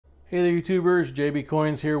Hey there YouTubers, JB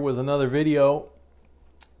Coins here with another video.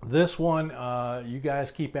 This one, you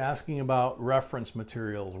guys keep asking about reference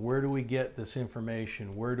materials. Where do we get this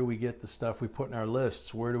information? Where do we get the stuff we put in our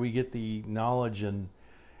lists? Where do we get the knowledge and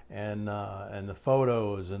the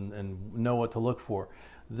photos and know what to look for?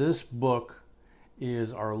 This book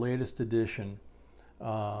is our latest addition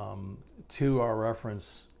to our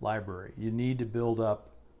reference library. You need to build up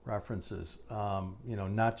references, you know,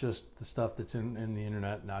 not just the stuff that's in the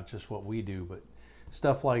internet, not just what we do, but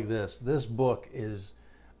stuff like this. This book is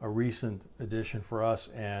a recent addition for us,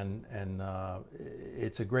 and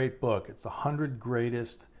it's a great book. It's 100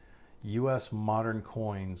 Greatest U.S. Modern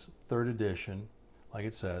Coins, 3rd edition, like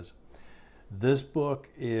it says. This book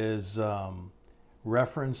is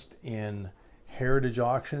referenced in heritage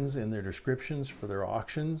auctions in their descriptions for their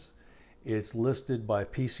auctions. It's listed by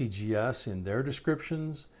PCGS in their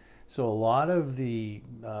descriptions. So a lot of the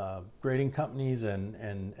grading companies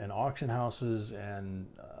and auction houses and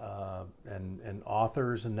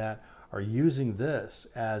authors and that are using this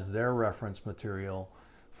as their reference material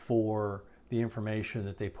for the information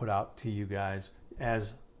that they put out to you guys,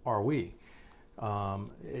 as are we.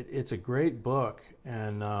 It's a great book,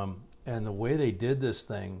 and the way they did this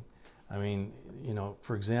thing, I mean, you know,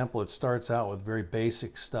 for example, it starts out with very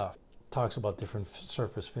basic stuff. Talks about different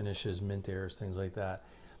surface finishes, mint airs, things like that.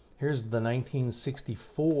 Here's the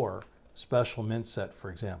 1964 special mint set,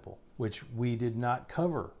 for example, which we did not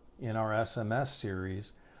cover in our SMS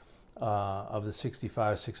series of the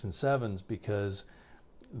 65, 6, and 7s, because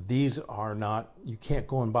these are not, you can't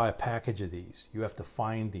go and buy a package of these. You have to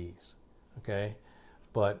find these, okay?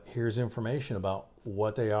 But here's information about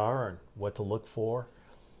what they are and what to look for.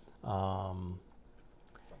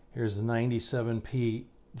 Here's the 97p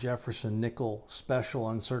Jefferson nickel special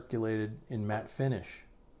uncirculated in matte finish.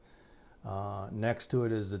 Next to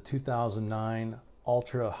it is the 2009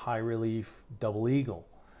 ultra high relief double eagle.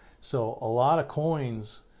 So a lot of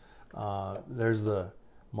coins. There's the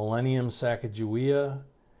Millennium Sacagawea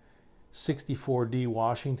 64D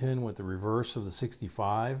Washington with the reverse of the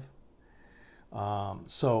 65.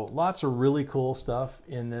 So lots of really cool stuff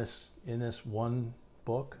in this one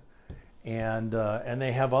book. And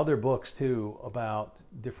they have other books too about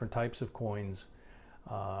different types of coins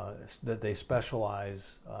that they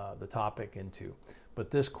specialize the topic into.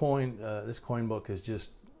 But this coin book is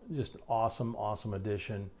just awesome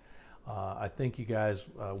addition. I think you guys,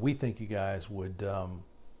 we think you guys would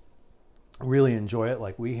really enjoy it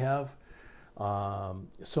like we have.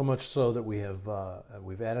 So much so that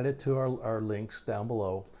we've added it to our links down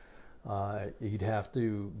below. You'd have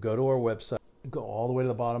to go to our website, go all the way to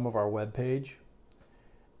the bottom of our web page,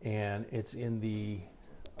 and it's in the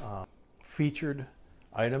featured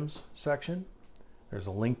items section. There's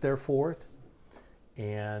a link there for it,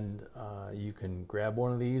 and you can grab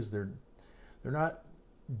one of these. They're not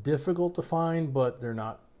difficult to find, but they're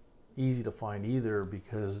not easy to find either,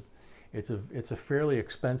 because it's a fairly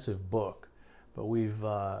expensive book. But we've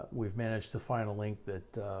managed to find a link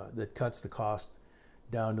that cuts the cost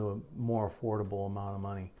down to a more affordable amount of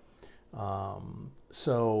money.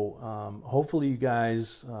 Hopefully you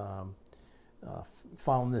guys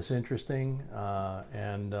found this interesting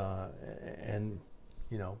and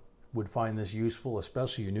you know, would find this useful,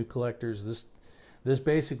 especially you new collectors. This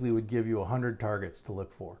basically would give you 100 targets to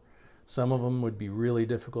look for. Some of them would be really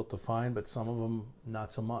difficult to find, but some of them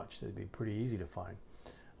not so much. They'd be pretty easy to find.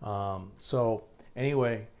 So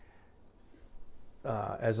anyway,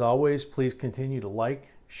 as always, please continue to like,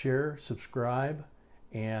 share, subscribe,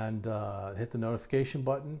 and hit the notification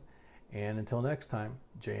button. And until next time,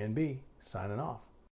 JNB signing off.